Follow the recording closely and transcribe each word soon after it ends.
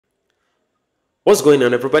What's going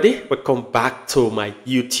on, everybody? Welcome back to my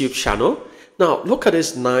YouTube channel. Now look at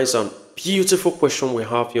this nice and beautiful question we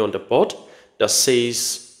have here on the board that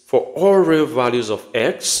says for all real values of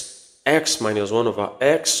x minus 1 over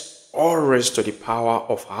x all raised to the power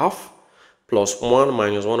of half plus 1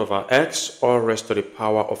 minus 1 over x all raised to the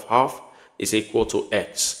power of half is equal to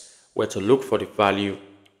x. We're to look for the value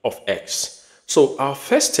of x. So our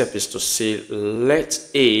first step is to say let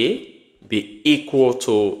A be equal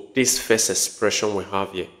to this first expression we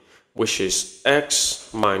have here, which is x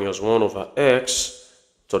minus 1 over x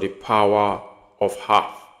to the power of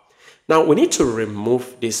half. Now we need to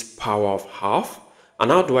remove this power of half, and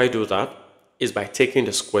how do I do that? Is by taking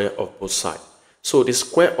the square of both sides. So the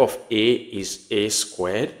square of a is a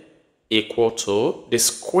squared equal to the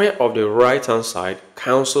square of the right hand side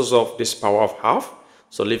cancels off this power of half,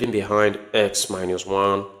 so leaving behind x minus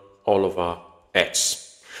 1 all over x.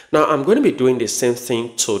 Now I'm going to be doing the same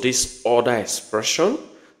thing to this other expression.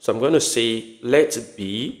 So I'm going to say let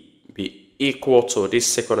b be equal to this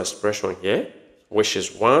second expression here, which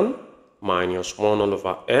is 1 minus 1 all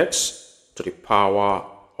over x to the power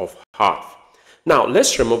of half. Now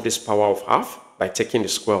let's remove this power of half by taking the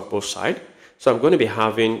square of both sides. So I'm going to be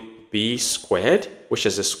having b squared, which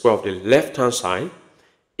is the square of the left hand side,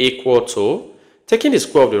 equal to, taking the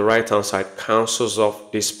square of the right hand side cancels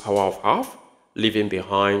off this power of half, leaving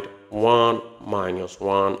behind 1 minus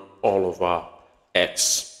 1 all over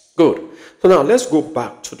x. Good. So now let's go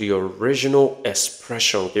back to the original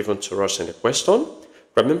expression given to us in the question.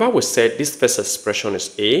 Remember we said this first expression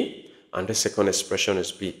is a and the second expression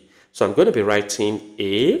is b. So I'm going to be writing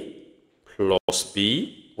a plus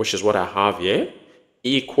b, which is what I have here,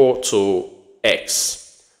 equal to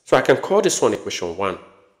x. So I can call this one equation 1.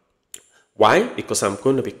 Why? Because I'm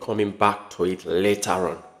going to be coming back to it later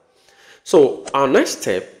on. So our next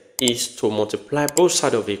step is to multiply both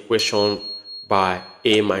sides of the equation by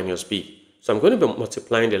a minus b. So I'm going to be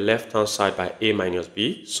multiplying the left hand side by a minus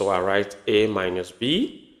b. So I write a minus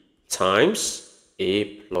b times a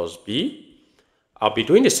plus b. I'll be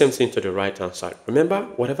doing the same thing to the right hand side. Remember,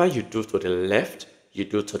 whatever you do to the left, you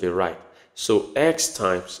do to the right. So x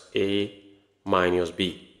times a minus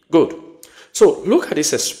b. Good. So look at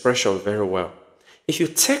this expression very well. If you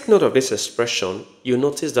take note of this expression, you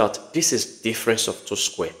notice that this is difference of 2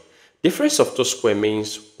 squared. Difference of 2 squared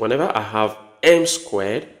means whenever I have m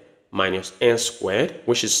squared minus n squared,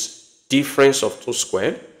 which is difference of 2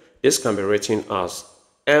 squared, this can be written as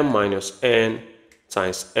m minus n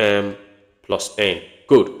times m plus n.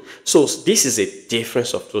 Good. So this is a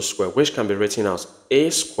difference of 2 squared, which can be written as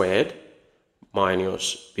a squared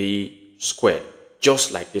minus b squared,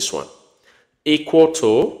 just like this one, equal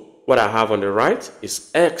to what I have on the right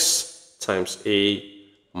is x times a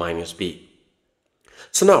minus b.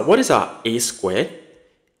 So now what is our a squared?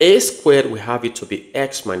 A squared, we have it to be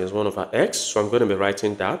x minus 1 over x. So I'm going to be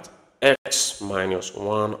writing that x minus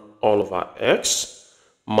 1 all over x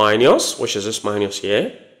minus, which is this minus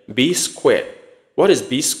here, b squared. What is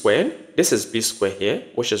b squared? This is b squared here,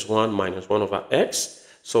 which is 1 minus 1 over x.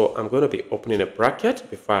 So I'm going to be opening a bracket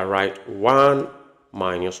before I write 1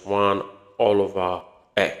 minus 1 all over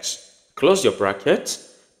x. Close your bracket,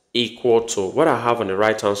 equal to what I have on the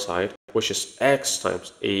right hand side, which is x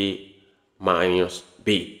times a minus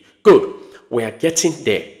b. Good. We are getting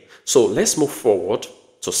there. So let's move forward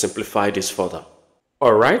to simplify this further.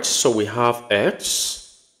 Alright, so we have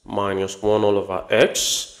x minus 1 all over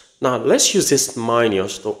x. Now let's use this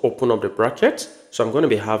minus to open up the bracket. So I'm going to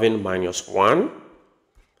be having minus 1.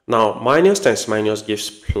 Now minus times minus gives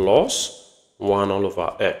plus 1 all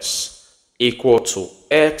over x, equal to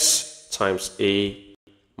x times a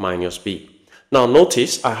minus b. Now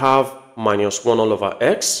notice I have minus 1 all over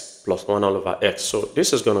x plus 1 all over x. So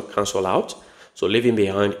this is going to cancel out. So leaving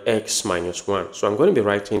behind x minus 1. So I'm going to be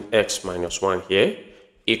writing x minus 1 here,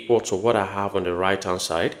 equal to what I have on the right hand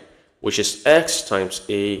side, which is x times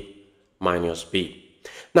a minus b.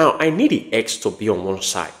 Now I need the x to be on one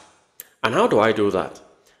side. And how do I do that?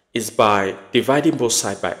 It's by dividing both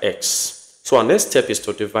sides by x. So our next step is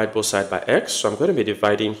to divide both sides by x. So I'm going to be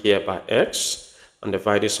dividing here by x and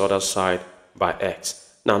divide this other side by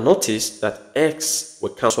x. Now notice that x will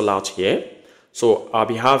cancel out here. So I'll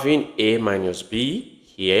be having a minus b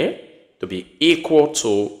here to be equal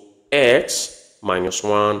to x minus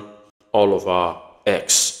 1 all over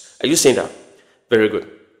x. Are you seeing that? Very good.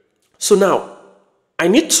 So now I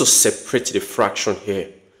need to separate the fraction here.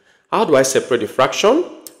 How do I separate the fraction?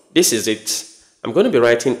 This is it. I'm going to be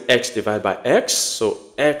writing x divided by x. So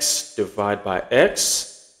x divided by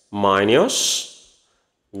x minus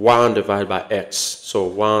 1 divided by x. So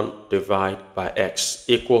 1 divided by x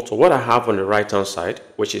equal to what I have on the right hand side,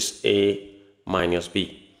 which is a minus b.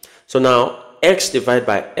 So now x divided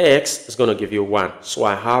by x is going to give you 1. So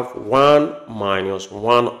I have 1 minus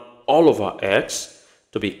 1 all over x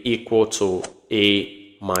to be equal to a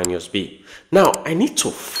minus b. Now I need to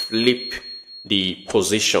flip the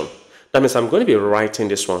position. That means I'm going to be writing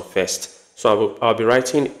this one first. So I'll be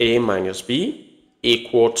writing a minus b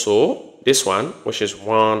equal to this one, which is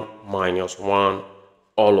 1 minus 1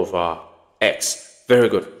 all over x. Very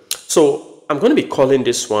good. So I'm going to be calling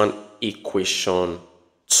this one equation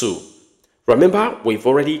 2. Remember, we've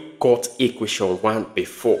already got equation 1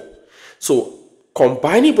 before. So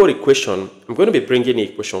combining both equations, I'm going to be bringing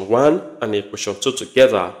equation 1 and equation 2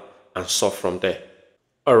 together and solve from there.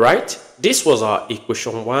 All right, this was our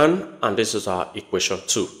equation 1 and this is our equation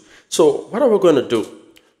 2. So what are we going to do?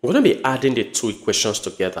 We're going to be adding the two equations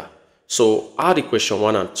together. So add equation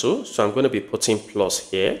 1 and 2. So I'm going to be putting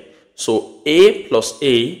plus here. So a plus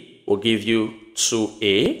a will give you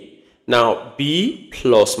 2a. Now b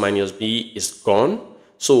plus minus b is gone.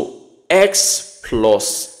 So x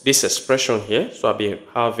plus this expression here. So I'll be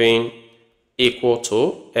having equal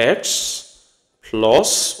to x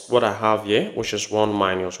plus what I have here, which is 1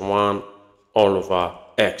 minus 1 all over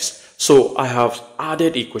x. So I have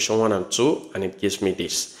added equation 1 and 2 and it gives me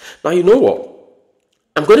this. Now you know what?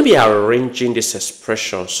 I'm going to be arranging this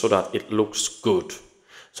expression so that it looks good.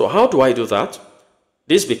 So how do I do that?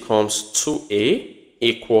 This becomes 2a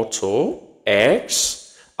equal to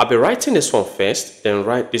x. I'll be writing this one first, then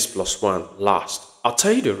write this plus 1 last. I'll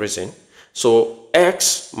tell you the reason. So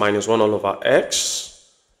x minus 1 all over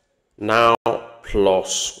x now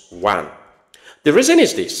plus 1. The reason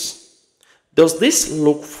is this. Does this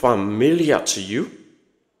look familiar to you?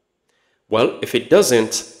 Well, if it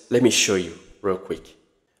doesn't, let me show you real quick.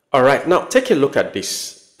 All right, now take a look at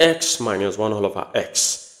this. X minus 1 all over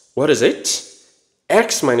x. What is it?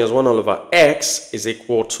 X minus 1 all over x is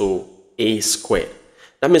equal to a squared.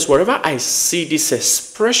 That means wherever I see this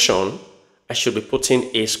expression, I should be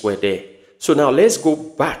putting a squared there. So now let's go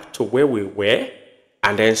back to where we were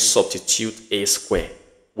and then substitute a squared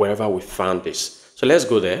wherever we found this. So let's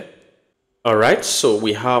go there. All right, so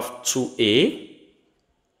we have 2a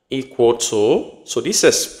equal to, so this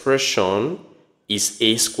expression is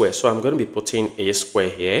a squared. So I'm going to be putting a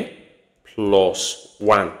squared here plus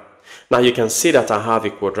 1. Now you can see that I have a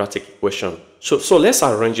quadratic equation. So let's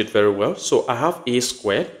arrange it very well. So I have a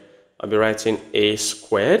squared. I'll be writing a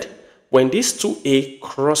squared. When this 2a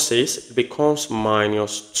crosses, it becomes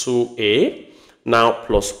minus 2a. Now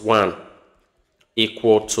plus 1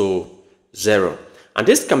 equal to 0. And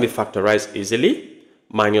this can be factorized easily.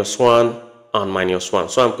 Minus 1 and minus 1.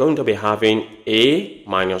 So I'm going to be having a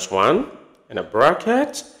minus 1 in a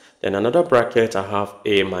bracket. Then another bracket, I have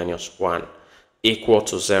a minus 1 equal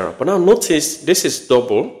to 0. But now notice this is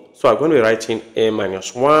double. So I'm going to be writing a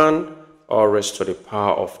minus 1 all raised to the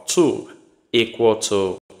power of 2 equal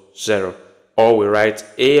to 0. Or we write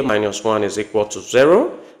a minus 1 is equal to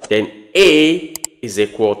 0. Then a is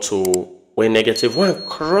equal to, when negative 1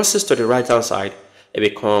 crosses to the right hand side, it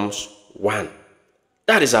becomes 1.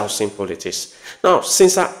 That is how simple it is. Now,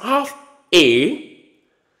 since I have a,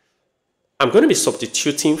 I'm going to be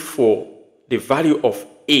substituting for the value of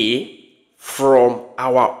a from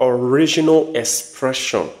our original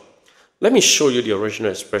expression. Let me show you the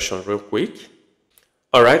original expression real quick.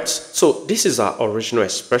 All right, so this is our original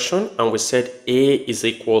expression, and we said a is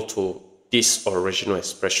equal to this original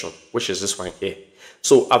expression, which is this one here.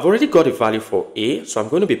 So I've already got a value for a, so I'm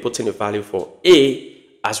going to be putting a value for a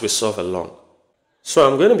as we solve along. So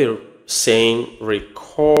I'm going to be saying,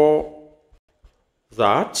 recall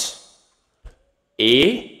that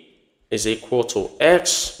a is equal to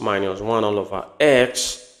x minus 1 all over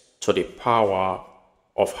x to the power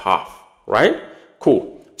of half, right?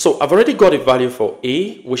 Cool. So I've already got a value for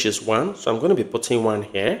a, which is 1. So I'm going to be putting 1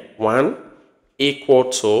 here. 1 equal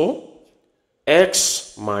to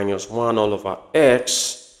x minus 1 all over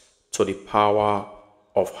x to the power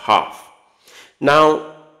of half.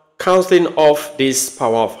 Now, cancelling off this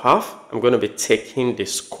power of half, I'm going to be taking the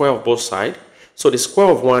square of both sides. So the square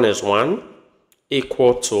of 1 is 1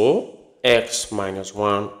 equal to x minus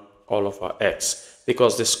 1 all over x,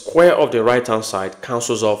 because the square of the right hand side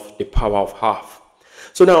cancels off the power of half.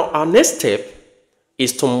 So now our next step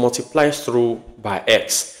is to multiply through by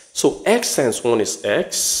x. So x times 1 is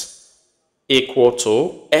x equal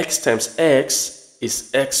to x times x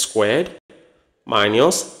is x squared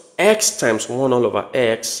minus x times 1 all over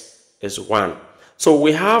x is 1. So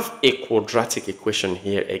we have a quadratic equation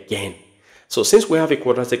here again. So since we have a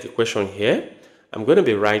quadratic equation here, I'm going to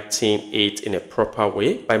be writing it in a proper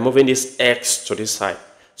way by moving this x to this side.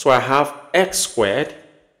 So I have x squared.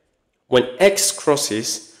 When x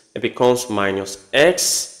crosses, it becomes minus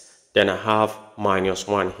x, then I have minus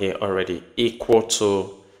 1 here already, equal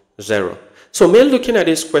to 0. So when looking at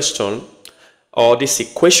this question or this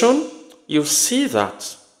equation, you see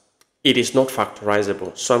that it is not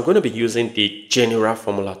factorizable. So I'm going to be using the general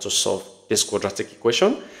formula to solve this quadratic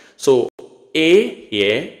equation. So A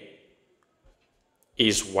here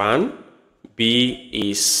is 1, B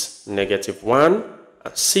is -1,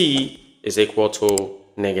 and C is equal to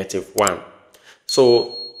 -1.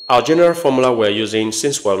 So our general formula we're using,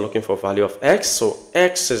 since we're looking for value of x, so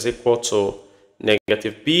x is equal to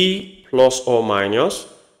 -b plus or minus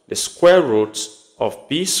the square root of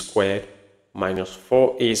b squared minus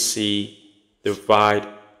 4ac divided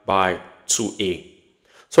by 2a.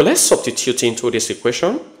 So let's substitute into this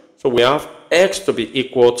equation. So we have x to be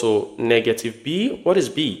equal to -b. What is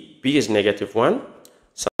b? b is -1.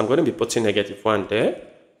 So I'm going to be putting -1 there,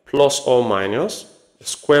 plus or minus the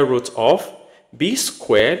square root of b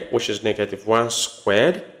squared, which is -1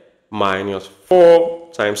 squared, minus 4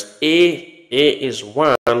 times a is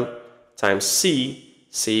 1, times c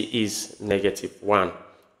is -1.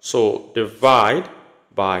 So divide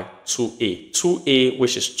by 2a. 2a,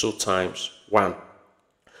 which is 2 times 1.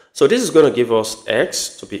 So this is going to give us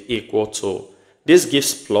x to be equal to, this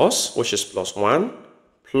gives plus, which is plus 1,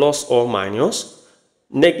 plus or minus,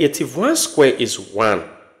 -1 squared is 1,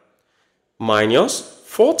 minus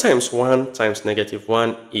 4 times 1 times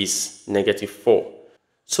 -1 is -4.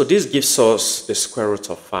 So this gives us the square root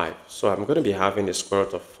of 5. So I'm going to be having the square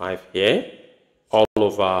root of 5 here, all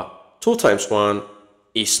over 2 times 1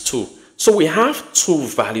 is 2. So we have two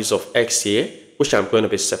values of x here, which I'm going to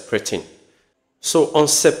be separating. So on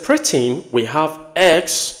separating, we have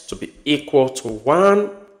x to be equal to 1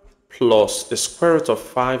 plus the square root of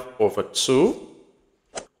 5 over 2,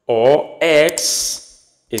 or x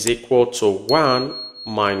is equal to 1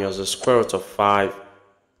 minus the square root of 5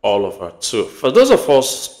 all over 2. For those of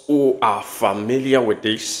us who are familiar with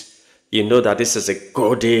this, you know that this is a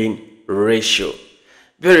golden ratio.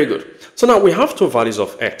 Very good. So now we have two values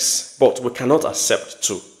of x, but we cannot accept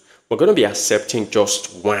 2. We're going to be accepting just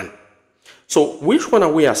 1. So which one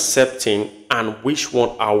are we accepting and which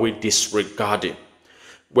one are we disregarding?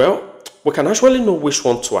 Well, we can actually know which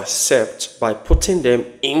one to accept by putting them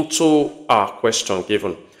into our question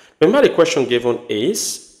given. Remember, the question given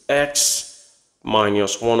is x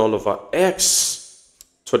minus 1 all over x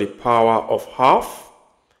to the power of half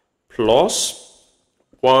plus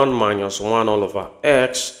 1 minus 1 all over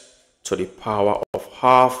x to the power of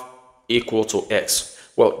half equal to x.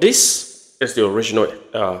 Well, this is the original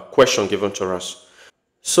question given to us.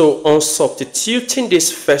 So on substituting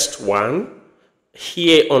this first one,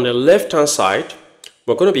 here on the left hand side,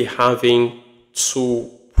 we're going to be having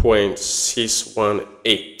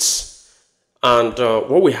 2.618. And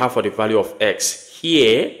what we have for the value of x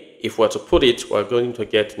here, if we're to put it, we're going to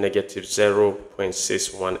get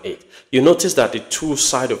 -0.618. You notice that the two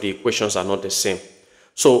sides of the equations are not the same.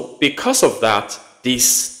 So because of that,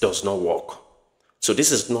 this does not work. So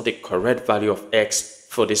this is not the correct value of x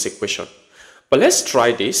for this equation. But let's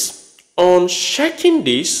try this. On checking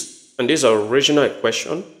this, and this original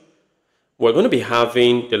equation, we're going to be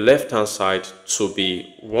having the left-hand side to be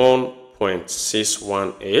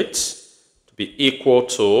 1.618 to be equal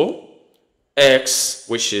to x,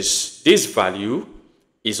 which is this value,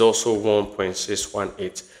 is also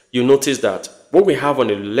 1.618. You notice that what we have on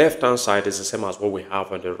the left-hand side is the same as what we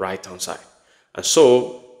have on the right-hand side. And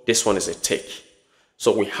so this one is a tick.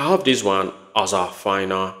 So we have this one as our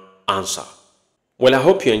final answer. Well, I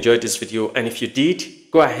hope you enjoyed this video, and if you did,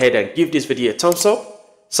 go ahead and give this video a thumbs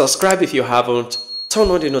up. Subscribe if you haven't. Turn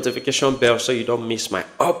on the notification bell so you don't miss my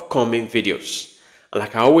upcoming videos. And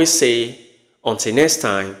like I always say, until next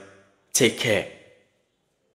time, take care.